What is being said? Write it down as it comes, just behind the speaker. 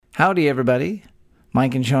Howdy, everybody.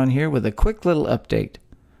 Mike and Sean here with a quick little update.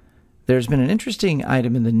 There's been an interesting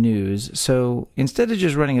item in the news, so instead of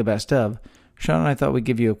just running a best of, Sean and I thought we'd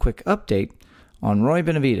give you a quick update on Roy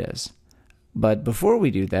Benavides. But before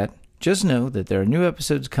we do that, just know that there are new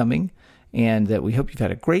episodes coming and that we hope you've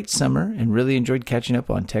had a great summer and really enjoyed catching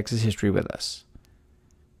up on Texas history with us.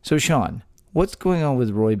 So Sean, what's going on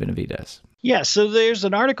with Roy Benavides? Yeah, so there's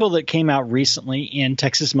an article that came out recently in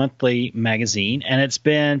Texas Monthly magazine, and it's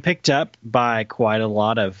been picked up by quite a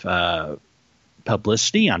lot of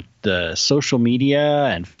publicity on the social media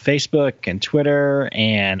and Facebook and Twitter,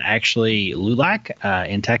 and actually LULAC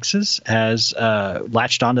in Texas has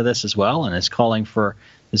latched onto this as well and is calling for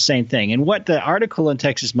the same thing. And what the article in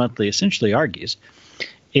Texas Monthly essentially argues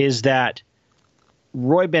is that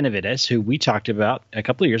Roy Benavides, who we talked about a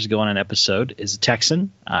couple of years ago on an episode, is a Texan.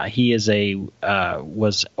 He is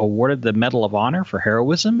was awarded the Medal of Honor for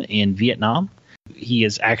heroism in Vietnam. He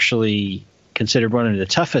is actually considered one of the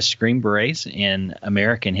toughest Green Berets in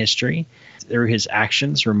American history. Through his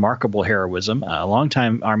actions, remarkable heroism, a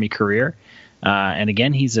long-time Army career. And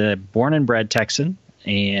again, he's a born and bred Texan,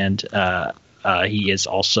 and he is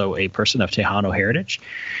also a person of Tejano heritage.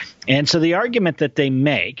 And so the argument that they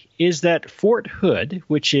make is that Fort Hood,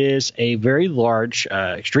 which is a very large,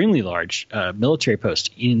 extremely large military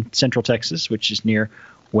post in central Texas, which is near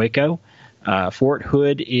Waco, Fort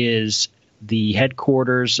Hood is the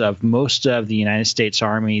headquarters of most of the United States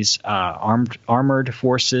Army's armored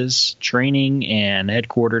forces training and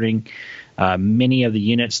headquartering many of the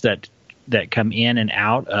units that come in and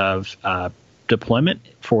out of deployment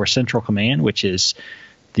for Central Command, which is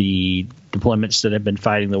the deployments that have been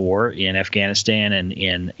fighting the war in Afghanistan and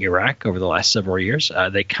in Iraq over the last several years.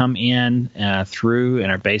 They come in through and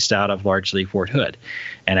are based out of largely Fort Hood.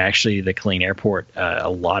 And actually the Killeen Airport, a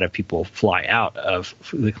lot of people fly out of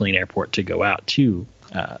the Killeen Airport to go out to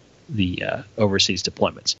the overseas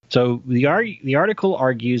deployments. So the article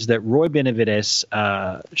argues that Roy Benavides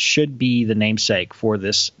should be the namesake for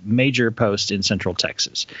this major post in Central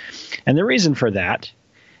Texas. And the reason for that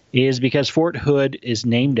is because Fort Hood is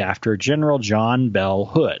named after General John Bell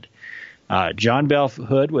Hood. John Bell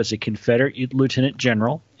Hood was a Confederate lieutenant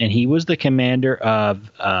general, and he was the commander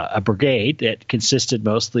of a brigade that consisted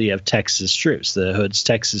mostly of Texas troops, the Hood's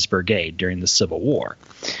Texas Brigade during the Civil War.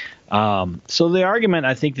 So the argument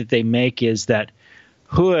I think that they make is that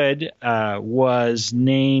Hood was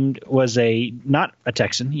not a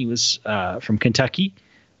Texan. He was from Kentucky.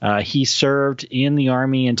 He served in the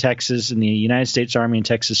Army in Texas, in the United States Army in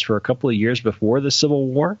Texas for a couple of years before the Civil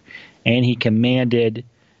War, and he commanded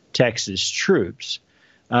Texas troops.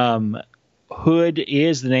 Hood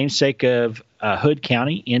is the namesake of Hood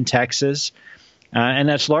County in Texas, and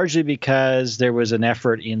that's largely because there was an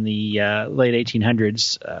effort in the late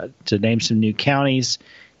 1800s to name some new counties,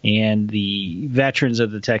 and the veterans of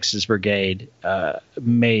the Texas Brigade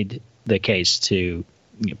made the case to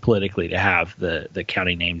politically to have the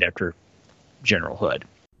county named after General Hood.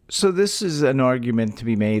 So this is an argument to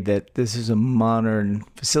be made that this is a modern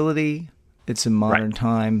facility, it's a modern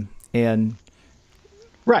time, and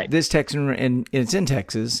this Texan, and it's in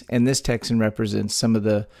Texas, and this Texan represents some of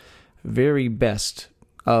the very best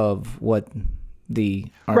of what the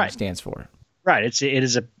Army stands for. Right. It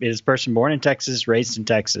is a person born in Texas, raised in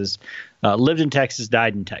Texas, lived in Texas,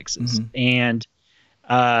 died in Texas, and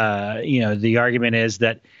the argument is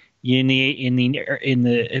that in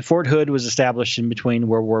the Fort Hood was established in between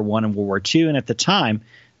World War I and World War II, and at the time,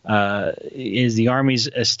 is the Army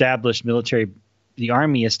established military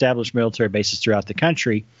bases throughout the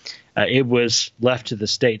country. It was left to the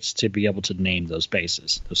states to be able to name those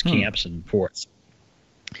bases, those camps and forts,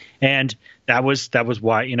 and that was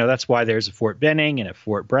why that's why there's a Fort Benning and a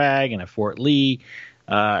Fort Bragg and a Fort Lee,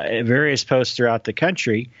 various posts throughout the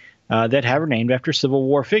country that have named after Civil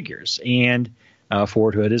War figures, and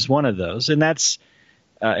Fort Hood is one of those. And that's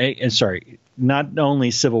not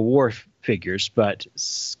only Civil War figures, but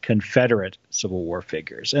Confederate Civil War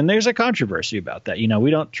figures. And there's a controversy about that.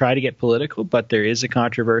 We don't try to get political, but there is a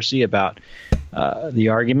controversy about the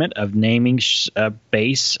argument of naming a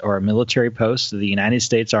base or a military post of the United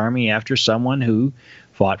States Army after someone who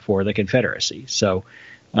fought for the Confederacy. So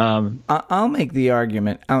I'll make the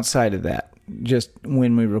argument outside of that. Just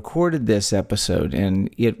when we recorded this episode,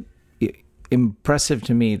 and it impressive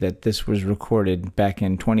to me that this was recorded back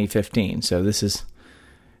in 2015. So this is,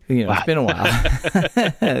 it's been a while.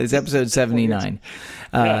 It's episode 79.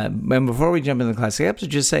 And before we jump into the classic episode,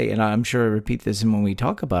 just say, and I'm sure I repeat this when we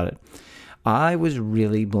talk about it, I was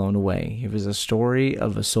really blown away. It was a story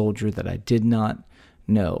of a soldier that I did not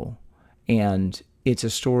know, and it's a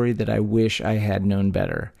story that I wish I had known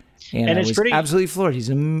better. And I was absolutely floored.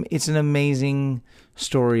 It's an amazing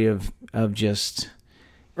story of just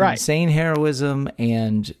insane heroism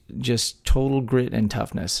and just total grit and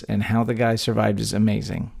toughness, and how the guy survived is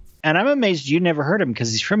amazing. And I'm amazed you never heard him,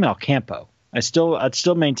 because he's from El Campo. I'd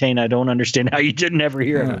still maintain I don't understand how you didn't ever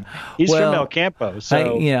hear him. He's from El Campo.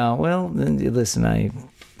 So listen,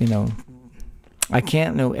 I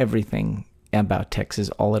can't know everything about Texas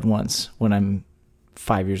all at once when I'm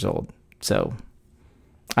 5 years old. So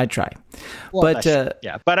I try. Well,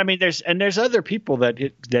 but I mean, there's other people that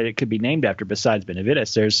it could be named after besides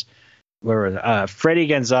Benavides. There's Freddie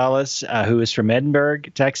Gonzalez, who is from Edinburgh,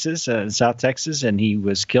 Texas, South Texas, and he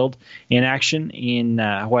was killed in action in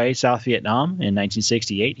Hawaii, South Vietnam in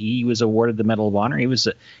 1968. He was awarded the Medal of Honor. He was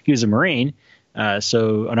a Marine,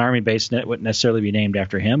 so an Army base wouldn't necessarily be named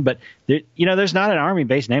after him. But there's not an Army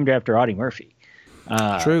base named after Audie Murphy.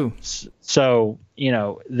 True. So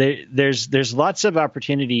there's lots of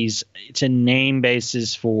opportunities to name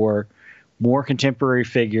bases for more contemporary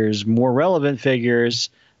figures, more relevant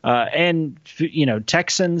figures. And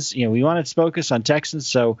Texans, we want to focus on Texans.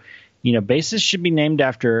 So, bases should be named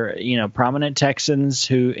after, prominent Texans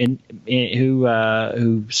who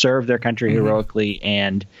served their country heroically,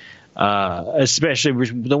 and especially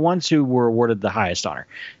the ones who were awarded the highest honor.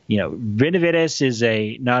 Benavides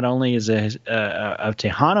not only is of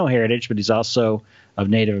Tejano heritage, but he's also of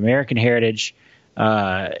Native American heritage,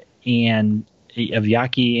 and of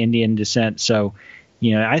Yaqui Indian descent. So,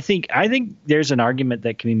 I think there's an argument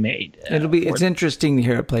that can be made. It's interesting to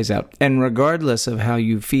hear it plays out. And regardless of how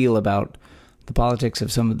you feel about the politics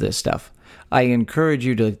of some of this stuff, I encourage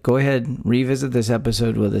you to go ahead and revisit this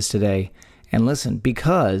episode with us today and listen,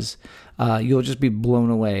 because you'll just be blown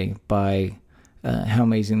away by how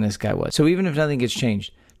amazing this guy was. So even if nothing gets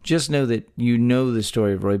changed, just know that you know the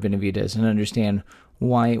story of Roy Benavides and understand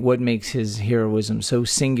what makes his heroism so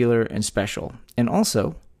singular and special. And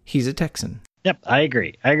also, he's a Texan. Yep, I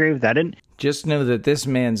agree. I agree with that. And just know that this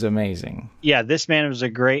man's amazing. Yeah, this man was a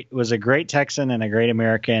great Texan and a great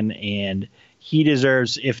American, and he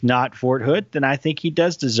deserves, if not Fort Hood, then I think he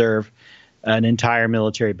does deserve an entire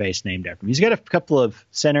military base named after him. He's got a couple of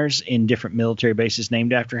centers in different military bases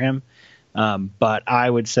named after him, but I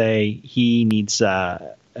would say he needs.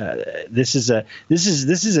 This is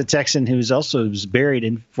a Texan who's also buried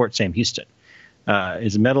in Fort Sam Houston.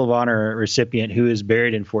 Is a Medal of Honor recipient who is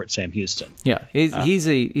buried in Fort Sam Houston. Yeah, he's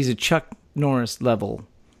a Chuck Norris level.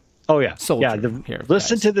 Oh yeah, soldier.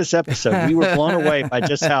 Listen to this episode. We were blown away by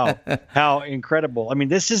just how incredible. I mean,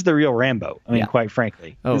 this is the real Rambo. I mean, quite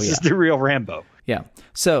frankly, this is the real Rambo. Yeah.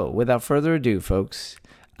 So, without further ado, folks,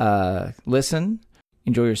 listen,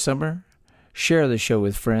 enjoy your summer, share the show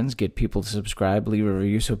with friends, get people to subscribe, leave a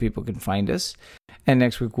review so people can find us, and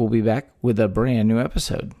next week we'll be back with a brand new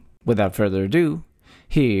episode. Without further ado,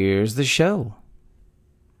 here's the show.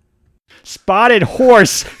 Spotted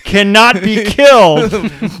horse cannot be killed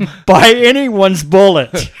by anyone's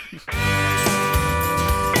bullet.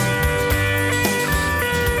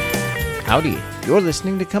 Howdy, you're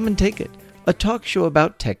listening to Come and Take It, a talk show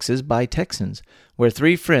about Texas by Texans, where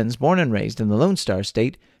three friends born and raised in the Lone Star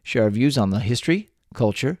State share our views on the history,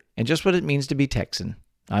 culture, and just what it means to be Texan.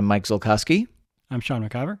 I'm Mike Zolkowski. I'm Sean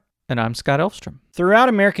McIver. And I'm Scott Elfstrom. Throughout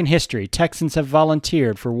American history, Texans have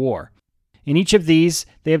volunteered for war. In each of these,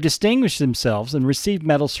 they have distinguished themselves and received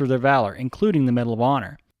medals for their valor, including the Medal of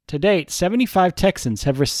Honor. To date, 75 Texans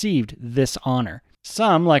have received this honor.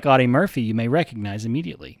 Some, like Audie Murphy, you may recognize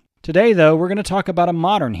immediately. Today, though, we're going to talk about a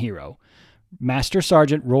modern hero, Master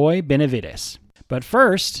Sergeant Roy Benavides. But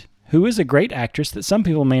first, who is a great actress that some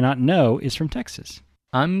people may not know is from Texas?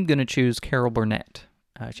 I'm going to choose Carol Burnett.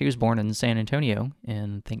 She was born in San Antonio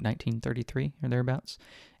in, I think, 1933 or thereabouts.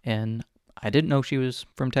 And I didn't know she was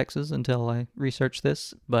from Texas until I researched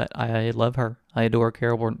this, but I love her. I adore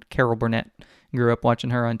Carol Burnett. Grew up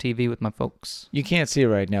watching her on TV with my folks. You can't see it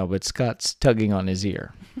right now, but Scott's tugging on his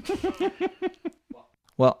ear.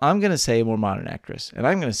 Well, I'm going to say a more modern actress, and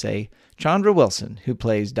I'm going to say Chandra Wilson, who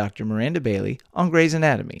plays Dr. Miranda Bailey on Grey's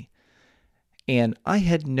Anatomy. And I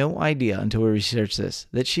had no idea until we researched this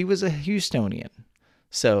that she was a Houstonian.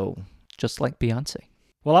 So, just like Beyonce.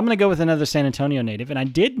 Well, I'm going to go with another San Antonio native, and I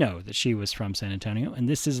did know that she was from San Antonio, and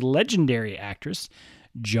this is legendary actress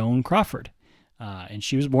Joan Crawford. And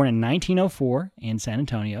she was born in 1904 in San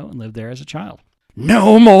Antonio and lived there as a child.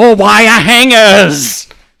 No more wire hangers!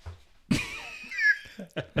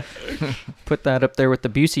 Put that up there with the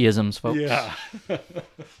Buseyisms, folks. Yeah.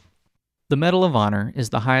 The Medal of Honor is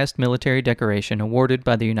the highest military decoration awarded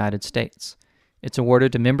by the United States. It's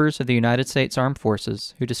awarded to members of the United States Armed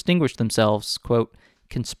Forces who distinguish themselves, quote,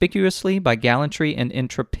 conspicuously by gallantry and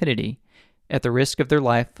intrepidity, at the risk of their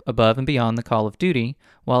life above and beyond the call of duty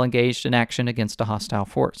while engaged in action against a hostile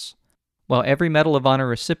force. While every Medal of Honor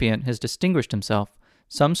recipient has distinguished himself,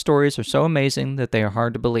 some stories are so amazing that they are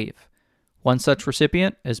hard to believe. One such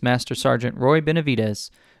recipient is Master Sergeant Roy Benavidez,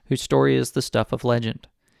 whose story is the stuff of legend.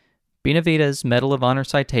 Benavidez's Medal of Honor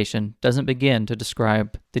citation doesn't begin to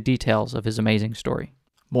describe the details of his amazing story.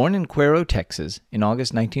 Born in Cuero, Texas, in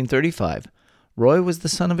August 1935, Roy was the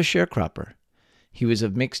son of a sharecropper. He was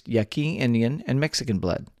of mixed Yaqui Indian and Mexican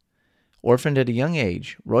blood. Orphaned at a young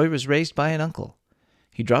age, Roy was raised by an uncle.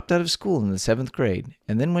 He dropped out of school in the 7th grade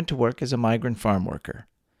and then went to work as a migrant farm worker.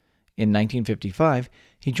 In 1955,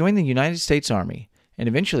 he joined the United States Army and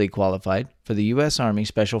eventually qualified for the U.S. Army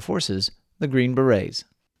Special Forces, the Green Berets.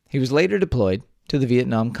 He was later deployed to the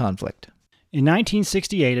Vietnam conflict. In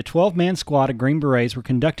 1968, a 12-man squad of Green Berets were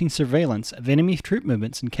conducting surveillance of enemy troop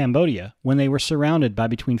movements in Cambodia when they were surrounded by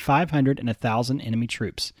between 500 and 1,000 enemy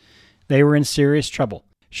troops. They were in serious trouble.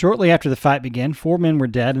 Shortly after the fight began, 4 men were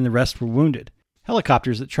dead and the rest were wounded.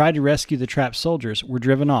 Helicopters that tried to rescue the trapped soldiers were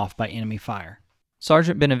driven off by enemy fire.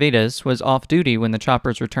 Sergeant Benavidez was off duty when the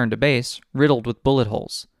choppers returned to base, riddled with bullet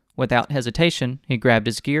holes. Without hesitation, he grabbed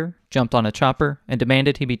his gear, jumped on a chopper, and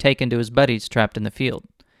demanded he be taken to his buddies trapped in the field.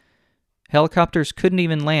 Helicopters couldn't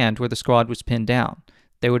even land where the squad was pinned down.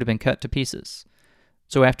 They would have been cut to pieces.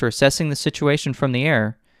 So after assessing the situation from the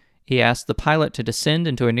air, he asked the pilot to descend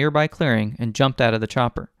into a nearby clearing and jumped out of the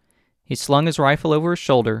chopper. He slung his rifle over his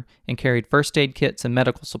shoulder and carried first aid kits and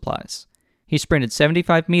medical supplies. He sprinted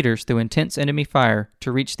 75 meters through intense enemy fire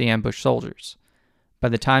to reach the ambushed soldiers. By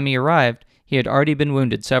the time he arrived, he had already been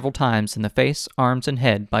wounded several times in the face, arms, and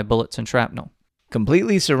head by bullets and shrapnel.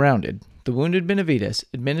 Completely surrounded, the wounded Benavidez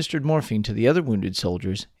administered morphine to the other wounded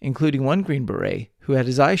soldiers, including one Green Beret who had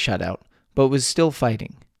his eye shot out but was still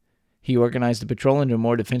fighting. He organized the patrol into a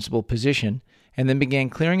more defensible position and then began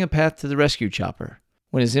clearing a path to the rescue chopper.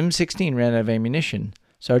 When his M16 ran out of ammunition,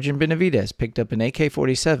 Sergeant Benavidez picked up an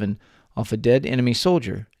AK-47 off a dead enemy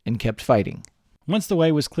soldier and kept fighting. Once the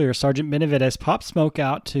way was clear, Sergeant Benavidez popped smoke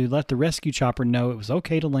out to let the rescue chopper know it was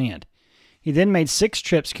okay to land. He then made 6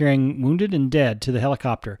 trips carrying wounded and dead to the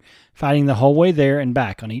helicopter, fighting the whole way there and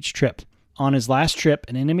back on each trip. On his last trip,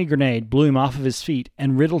 an enemy grenade blew him off of his feet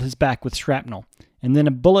and riddled his back with shrapnel, and then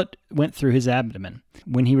a bullet went through his abdomen.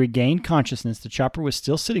 When he regained consciousness, the chopper was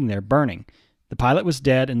still sitting there burning. The pilot was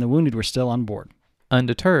dead and the wounded were still on board.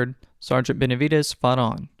 Undeterred, Sergeant Benavidez fought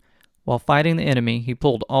on. While fighting the enemy, he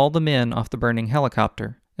pulled all the men off the burning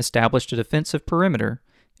helicopter, established a defensive perimeter,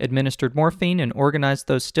 administered morphine, and organized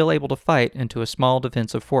those still able to fight into a small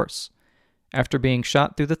defensive force. After being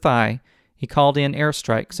shot through the thigh, he called in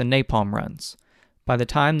airstrikes and napalm runs. By the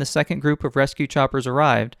time the second group of rescue choppers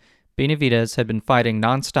arrived, Benavidez had been fighting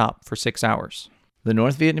nonstop for 6 hours. The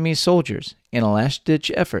North Vietnamese soldiers, in a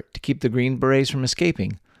last-ditch effort to keep the Green Berets from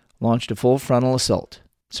escaping, launched a full frontal assault.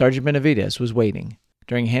 Sergeant Benavidez was waiting.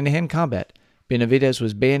 During hand-to-hand combat, Benavidez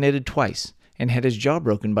was bayoneted twice and had his jaw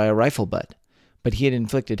broken by a rifle butt, but he had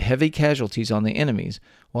inflicted heavy casualties on the enemies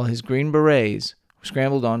while his Green Berets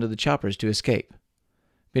scrambled onto the choppers to escape.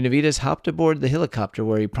 Benavidez hopped aboard the helicopter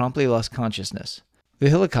where he promptly lost consciousness. The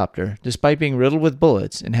helicopter, despite being riddled with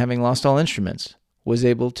bullets and having lost all instruments, was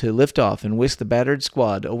able to lift off and whisk the battered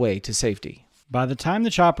squad away to safety. By the time the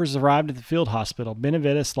choppers arrived at the field hospital,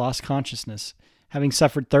 Benavidez lost consciousness, having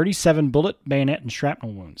suffered 37 bullet, bayonet, and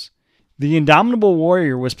shrapnel wounds. The indomitable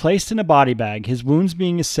warrior was placed in a body bag, his wounds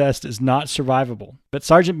being assessed as not survivable. But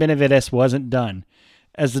Sergeant Benavidez wasn't done.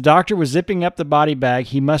 As the doctor was zipping up the body bag,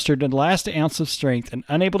 he mustered a last ounce of strength and,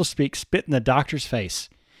 unable to speak, spit in the doctor's face.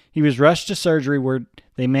 He was rushed to surgery where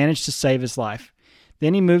they managed to save his life.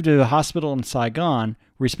 Then he moved to a hospital in Saigon,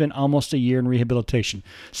 where he spent almost a year in rehabilitation.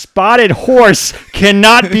 Spotted horse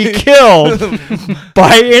cannot be killed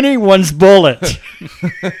by anyone's bullet.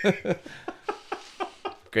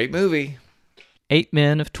 Great movie. 8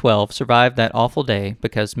 men of 12 survived that awful day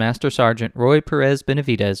because Master Sergeant Roy Perez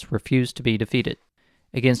Benavidez refused to be defeated.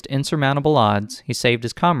 Against insurmountable odds, he saved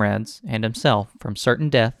his comrades and himself from certain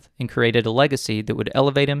death and created a legacy that would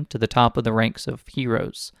elevate him to the top of the ranks of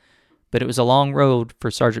heroes. But it was a long road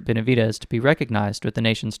for Sergeant Benavidez to be recognized with the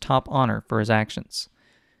nation's top honor for his actions.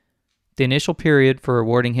 The initial period for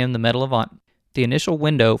awarding him the Medal of Honor. The initial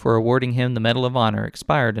window for awarding him the Medal of Honor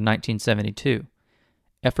expired in 1972.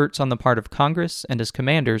 Efforts on the part of Congress and his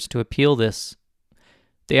commanders to appeal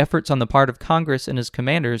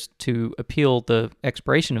the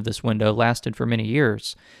expiration of this window lasted for many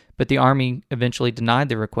years, but the Army eventually denied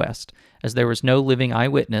the request, as there was no living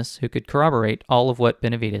eyewitness who could corroborate all of what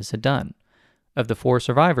Benavidez had done. Of the 4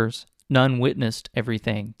 survivors, none witnessed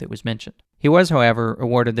everything that was mentioned. He was, however,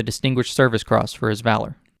 awarded the Distinguished Service Cross for his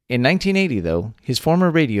valor. In 1980, though, his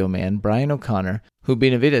former radio man, Brian O'Connor, who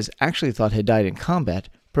Benavides actually thought had died in combat,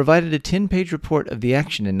 provided a 10-page report of the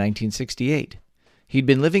action in 1968. He'd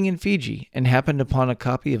been living in Fiji and happened upon a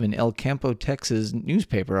copy of an El Campo, Texas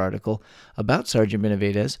newspaper article about Sergeant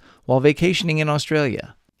Benavides while vacationing in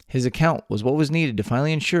Australia. His account was what was needed to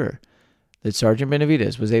finally ensure that Sergeant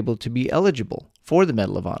Benavides was able to be eligible for the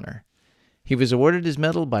Medal of Honor. He was awarded his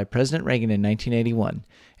medal by President Reagan in 1981,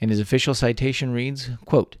 and his official citation reads,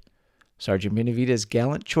 quote, Sergeant Benavides'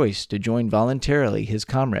 gallant choice to join voluntarily his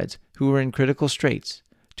comrades who were in critical straits,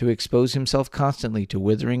 to expose himself constantly to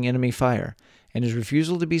withering enemy fire, and his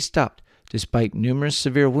refusal to be stopped despite numerous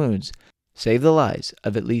severe wounds, saved the lives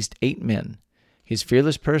of at least 8 men. His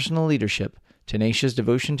fearless personal leadership, tenacious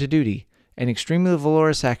devotion to duty, and extremely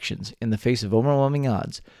valorous actions in the face of overwhelming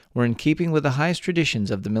odds were in keeping with the highest traditions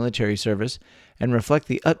of the military service and reflect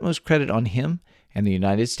the utmost credit on him and the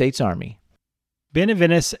United States Army.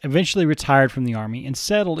 Benavides eventually retired from the Army and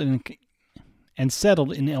settled in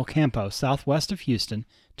El Campo, southwest of Houston,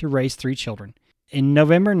 to raise 3 children. In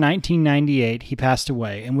November 1998, he passed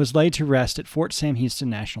away and was laid to rest at Fort Sam Houston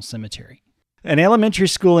National Cemetery. An elementary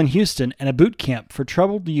school in Houston and a boot camp for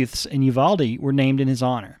troubled youths in Uvalde were named in his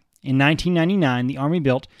honor. In 1999, the Army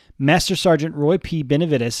built Master Sergeant Roy P.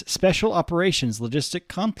 Benavides Special Operations Logistic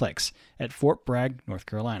Complex at Fort Bragg, North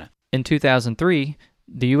Carolina. In 2003,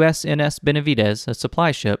 the USNS Benavides, a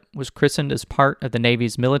supply ship, was christened as part of the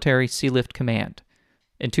Navy's Military Sealift Command.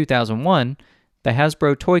 In 2001, the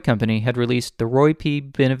Hasbro Toy Company had released the Roy P.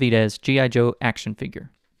 Benavides G.I. Joe action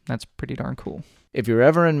figure. That's pretty darn cool. If you're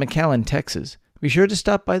ever in McAllen, Texas, be sure to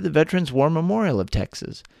stop by the Veterans War Memorial of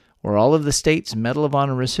Texas, where all of the state's Medal of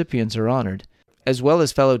Honor recipients are honored, as well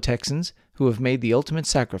as fellow Texans who have made the ultimate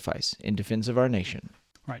sacrifice in defense of our nation.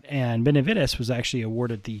 Right, and Benavides was actually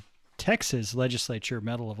awarded the Texas Legislature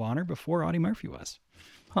Medal of Honor before Audie Murphy was.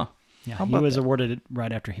 Huh. Yeah, he was awarded it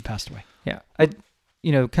right after he passed away. Yeah.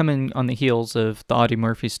 Coming on the heels of the Audie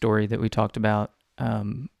Murphy story that we talked about,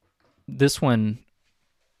 this one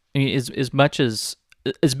is as much as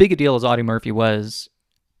big a deal as Audie Murphy was,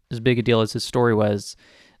 as big a deal as his story was,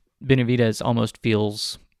 Benavides almost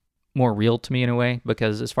feels more real to me in a way,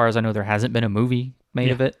 because as far as I know, there hasn't been a movie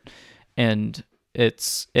made of it, and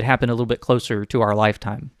it happened a little bit closer to our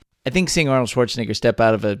lifetime. I think seeing Arnold Schwarzenegger step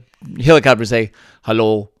out of a helicopter and say,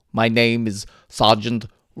 "Hello, my name is Sergeant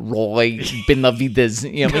Roy Benavides,"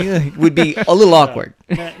 would be a little awkward.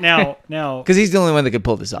 Now, because he's the only one that could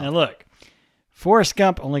pull this off. Now look, Forrest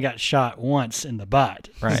Gump only got shot once in the butt,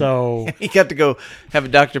 right? So he got to go have a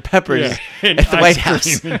Dr. Pepper's at the White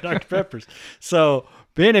House. Dr. Pepper's. So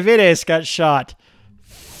Benavides got shot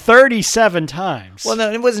 37 times. Well,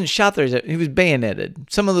 no, it wasn't shot there. He was bayoneted.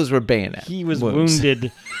 Some of those were bayonet. He was wounds.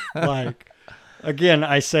 Wounded, again,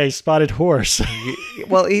 I say spotted horse.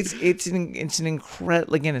 Well, it's an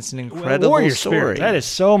incredible warrior story. Spirit. That is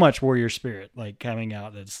so much warrior spirit, coming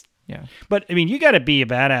out. Yeah. But I mean, you got to be a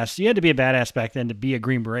badass. You had to be a badass back then to be a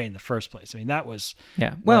Green Beret in the first place. I mean, that was.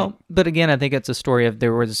 Yeah. Well, but again, I think it's a story of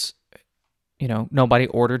there was, nobody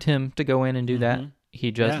ordered him to go in and do that.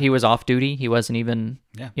 He was off duty. He wasn't even,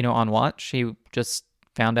 on watch. He just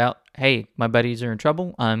found out, hey, my buddies are in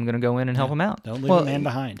trouble. I'm going to go in and help them out. Don't leave a man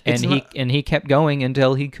behind. And he kept going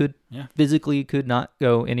until he physically could not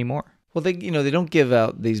go anymore. Well, they don't give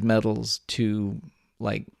out these medals to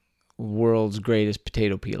world's greatest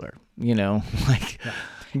potato peeler,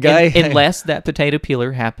 guy. Unless that potato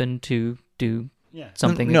peeler happened to do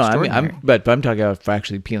something extraordinary. But I'm talking about for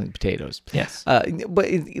actually peeling potatoes. Yes. But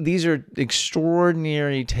these are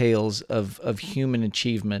extraordinary tales of human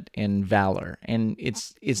achievement and valor, and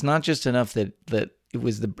it's not just enough that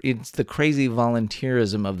it's the crazy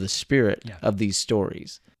volunteerism of the spirit of these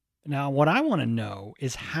stories. Now, what I want to know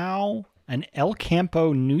is how an El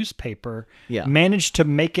Campo newspaper managed to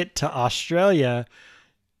make it to Australia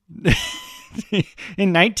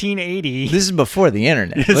in 1980. This is before the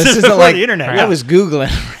internet. This is before the internet. I was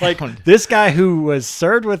Googling. This guy who was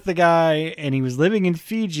served with the guy, and he was living in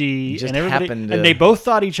Fiji, and they both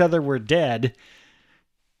thought each other were dead.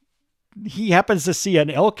 He happens to see an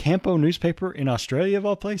El Campo newspaper in Australia, of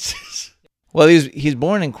all places. Well, he's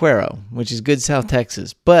born in Cuero, which is good South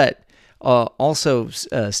Texas, but also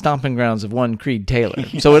stomping grounds of one Creed Taylor.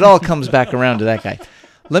 So it all comes back around to that guy.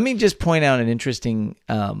 Let me just point out an interesting...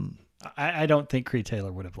 I don't think Creed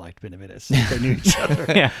Taylor would have liked Benavides if they knew each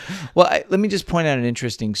other. Well, let me just point out an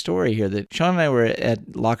interesting story here that Sean and I were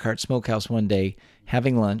at Lockhart Smokehouse one day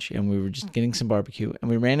having lunch, and we were just getting some barbecue,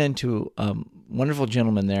 and we ran into a wonderful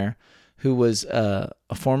gentleman there who was a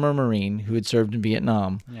former Marine who had served in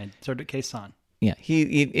Vietnam. Yeah, served at Quezon. Yeah,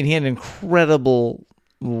 he had an incredible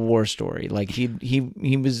war story. Like he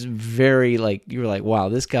was very like, you were like, wow,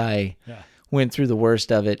 this guy went through the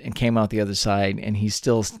worst of it and came out the other side, and he's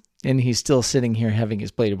still sitting here having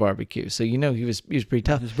his plate of barbecue. So he was pretty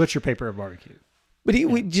tough. His butcher paper of barbecue. But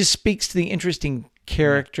he just speaks to the interesting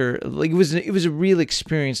character. Like it was a real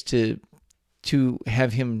experience to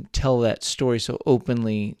have him tell that story so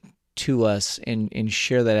openly to us and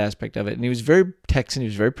share that aspect of it. And he was very Texan. He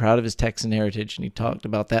was very proud of his Texan heritage, and he talked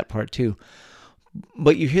about that part too.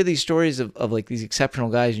 But you hear these stories of like these exceptional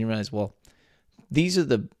guys, and you realize, well, these are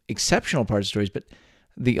the exceptional part of stories, but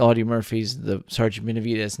the Audie Murphys, the Sergeant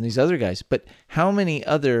Benavides, and these other guys. But how many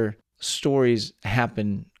other stories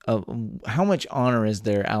happen? How much honor is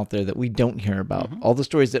there out there that we don't hear about? Mm-hmm. All the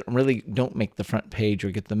stories that really don't make the front page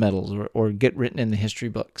or get the medals or get written in the history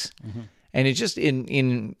books. Mm-hmm. And it's just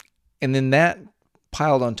and then that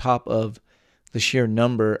piled on top of the sheer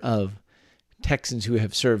number of Texans who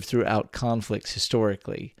have served throughout conflicts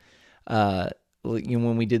historically.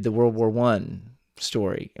 When we did the World War I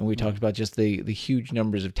story, and we talked about just the huge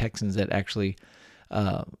numbers of Texans that actually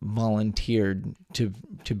volunteered to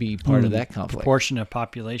be part of that conflict. The proportion of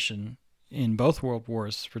population in both world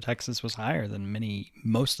wars for Texas was higher than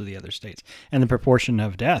most of the other states, and the proportion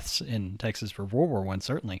of deaths in Texas for World War I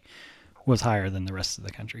certainly was higher than the rest of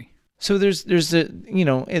the country. So there's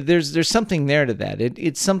something there to that.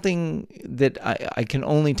 It's something that I can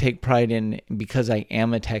only take pride in because I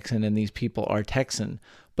am a Texan and these people are Texan.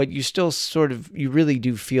 But you still you really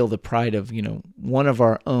do feel the pride of, one of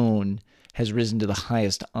our own has risen to the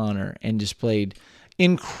highest honor and displayed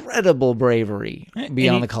incredible bravery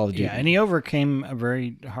beyond the Call of Duty. Yeah, and he overcame a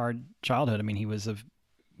very hard childhood. I mean, he was of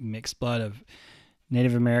mixed blood of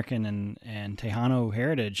Native American and Tejano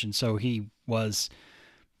heritage, and so he was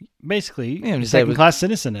basically a second-class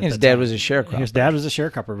citizen. His dad was a sharecropper. His dad was a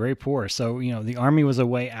sharecropper, very poor. So, the Army was a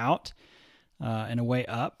way out and a way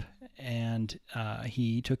up, and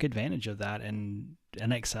he took advantage of that and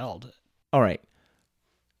excelled. All right.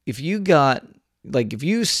 If you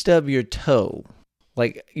stub your toe,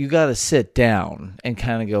 you got to sit down and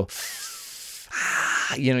kind of go,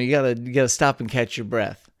 you got to stop and catch your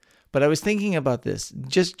breath. But I was thinking about this,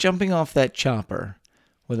 just jumping off that chopper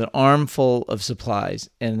with an armful of supplies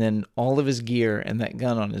and then all of his gear and that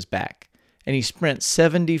gun on his back. And he sprints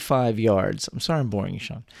 75 yards. I'm sorry I'm boring you,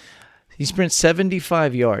 Sean. He sprints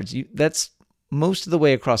 75 yards. That's most of the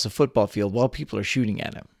way across a football field while people are shooting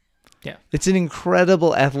at him. Yeah. It's an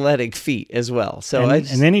incredible athletic feat as well. So and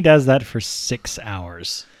then he does that for 6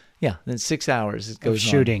 hours. Yeah, then 6 hours it goes of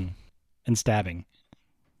shooting and stabbing.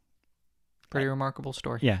 Pretty remarkable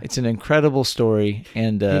story. Yeah. It's an incredible story.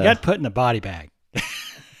 And he got put in a body bag.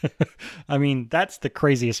 I mean, that's the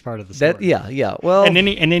craziest part of the story. Yeah. Well, and then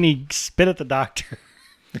he spit at the doctor.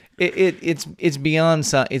 It's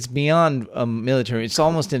beyond military. It's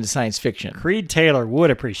almost into science fiction. Creed Taylor would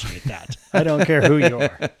appreciate that. I don't care who you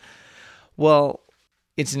are. Well,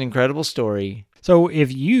 it's an incredible story. So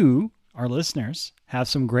if you, our listeners, have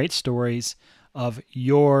some great stories of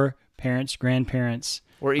your parents, grandparents,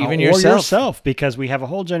 or even or yourself, because we have a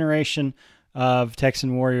whole generation of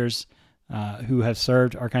Texan warriors who have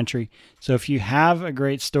served our country. So if you have a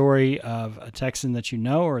great story of a Texan that you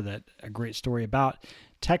know, or a great story about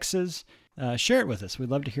Texas, share it with us. We'd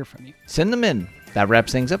love to hear from you. Send them in. That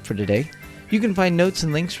wraps things up for today. You can find notes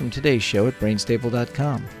and links from today's show at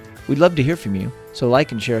brainstable.com. We'd love to hear from you, so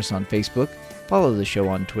like and share us on Facebook, follow the show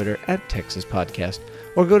on Twitter at Texas Podcast,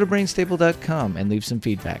 or go to brainstable.com and leave some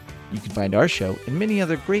feedback. You can find our show and many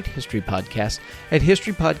other great history podcasts at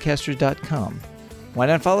historypodcasters.com. Why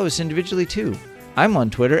not follow us individually too? I'm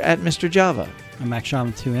on Twitter at Mr. Java. I'm Max Shaw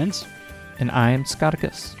with 2 N's. And I am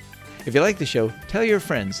Scotticus. If you like the show, tell your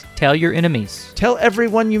friends. Tell your enemies. Tell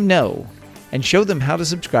everyone you know. And show them how to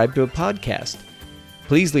subscribe to a podcast.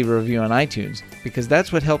 Please leave a review on iTunes, because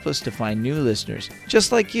that's what helps us to find new listeners,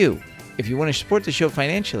 just like you. If you want to support the show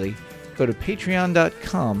financially, go to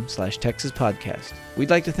patreon.com/Texas Podcast. We'd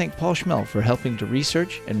like to thank Paul Schmel for helping to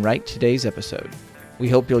research and write today's episode. We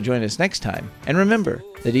hope you'll join us next time. And remember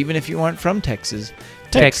that even if you aren't from Texas,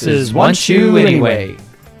 Texas wants you anyway.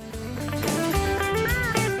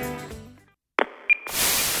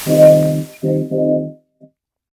 Anyway.